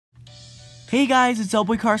Hey guys, it's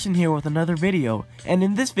Boy Carson here with another video, and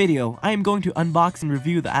in this video, I am going to unbox and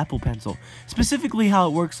review the Apple Pencil, specifically how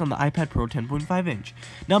it works on the iPad Pro 10.5 inch.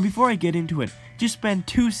 Now before I get into it, just spend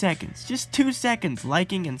 2 seconds, just 2 seconds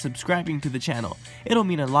liking and subscribing to the channel. It'll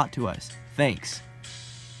mean a lot to us. Thanks.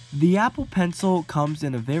 The Apple Pencil comes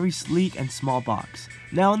in a very sleek and small box.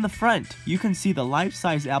 Now in the front, you can see the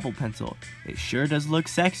life-size Apple Pencil. It sure does look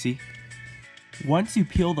sexy. Once you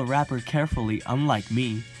peel the wrapper carefully, unlike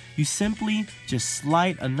me, you simply just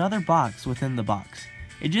slide another box within the box.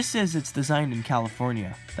 It just says it's designed in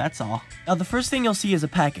California, that's all. Now the first thing you'll see is a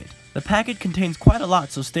packet. The packet contains quite a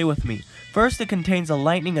lot, so stay with me. First, it contains a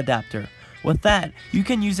lightning adapter. With that, you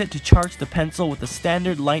can use it to charge the pencil with a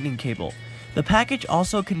standard lightning cable. The package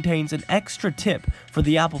also contains an extra tip for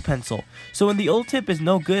the Apple Pencil, so when the old tip is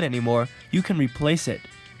no good anymore, you can replace it.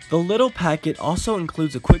 The little packet also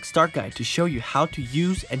includes a quick start guide to show you how to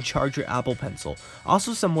use and charge your Apple Pencil.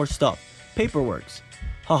 Also some more stuff, paperwork.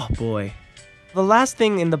 Oh boy. The last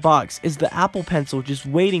thing in the box is the Apple Pencil just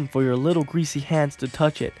waiting for your little greasy hands to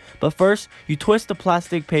touch it. But first, you twist the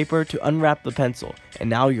plastic paper to unwrap the pencil, and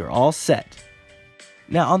now you're all set.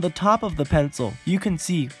 Now on the top of the pencil, you can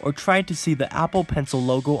see or try to see the Apple Pencil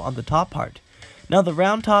logo on the top part. Now the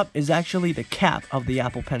round top is actually the cap of the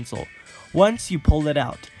Apple Pencil. Once you pull it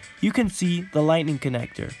out, you can see the lightning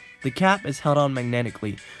connector. The cap is held on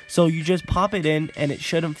magnetically, so you just pop it in and it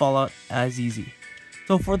shouldn't fall out as easy.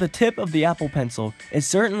 So for the tip of the Apple Pencil, it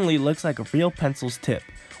certainly looks like a real pencil's tip.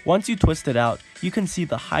 Once you twist it out, you can see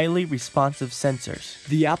the highly responsive sensors.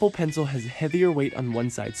 The Apple Pencil has heavier weight on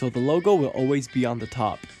one side, so the logo will always be on the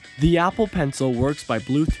top. The Apple Pencil works by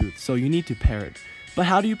Bluetooth, so you need to pair it. But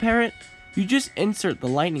how do you pair it? You just insert the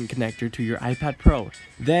lightning connector to your iPad Pro.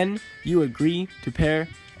 Then you agree to pair,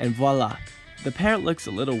 and voila. The pair looks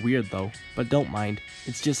a little weird though, but don't mind,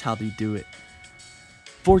 it's just how they do it.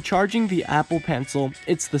 For charging the Apple Pencil,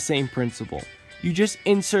 it's the same principle. You just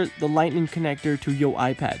insert the lightning connector to your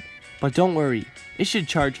iPad, but don't worry, it should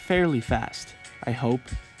charge fairly fast, I hope.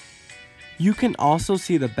 You can also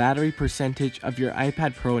see the battery percentage of your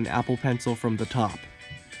iPad Pro and Apple Pencil from the top.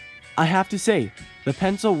 I have to say, the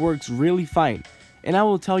pencil works really fine, and I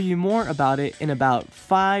will tell you more about it in about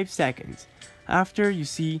 5 seconds, after you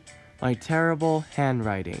see my terrible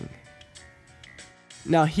handwriting.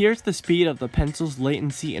 Now here's the speed of the pencil's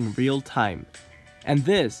latency in real time, and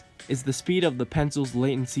this is the speed of the pencil's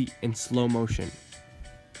latency in slow motion.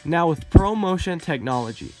 Now with ProMotion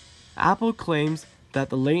technology, Apple claims that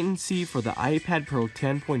the latency for the iPad Pro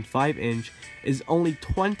 10.5 inch is only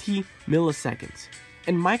 20 milliseconds,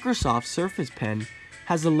 and Microsoft Surface Pen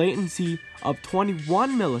has a latency of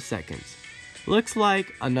 21 milliseconds. Looks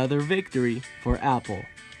like another victory for Apple.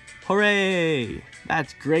 Hooray!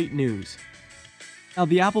 That's great news. Now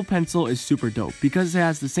the Apple Pencil is super dope because it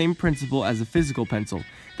has the same principle as a physical pencil.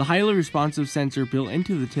 The highly responsive sensor built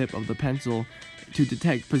into the tip of the pencil to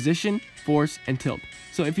detect position, force, and tilt.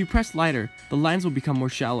 So if you press lighter, the lines will become more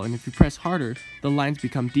shallow, and if you press harder, the lines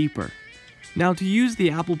become deeper. Now to use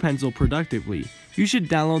the Apple Pencil productively, you should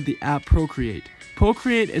download the app Procreate.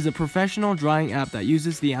 Procreate is a professional drawing app that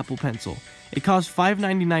uses the Apple Pencil. It costs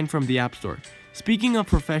 $5.99 from the App Store. Speaking of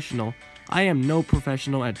professional, I am no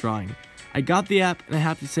professional at drawing. I got the app and I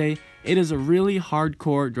have to say, it is a really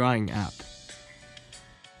hardcore drawing app.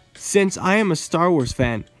 Since I am a Star Wars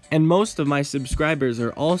fan, and most of my subscribers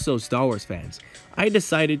are also Star Wars fans, I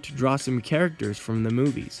decided to draw some characters from the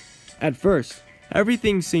movies. At first,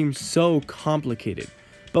 everything seemed so complicated,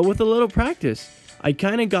 but with a little practice, I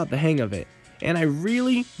kinda got the hang of it, and I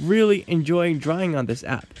really enjoy drawing on this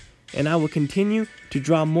app, and I will continue to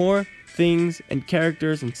draw more things and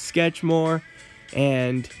characters and sketch more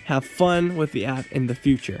and have fun with the app in the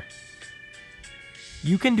future.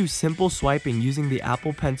 You can do simple swiping using the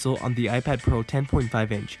Apple Pencil on the iPad Pro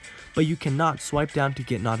 10.5 inch, but you cannot swipe down to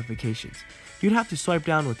get notifications. You'd have to swipe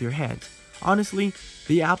down with your hands. Honestly,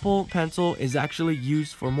 the Apple Pencil is actually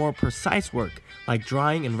used for more precise work like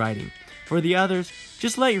drawing and writing. For the others,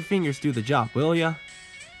 just let your fingers do the job, will ya?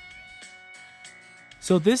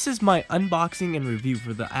 So this is my unboxing and review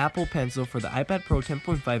for the Apple Pencil for the iPad Pro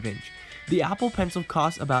 10.5 inch. The Apple Pencil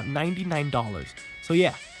costs about $99. So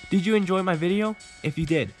yeah, did you enjoy my video? If you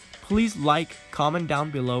did, please like, comment down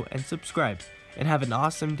below, and subscribe. And have an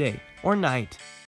awesome day or night.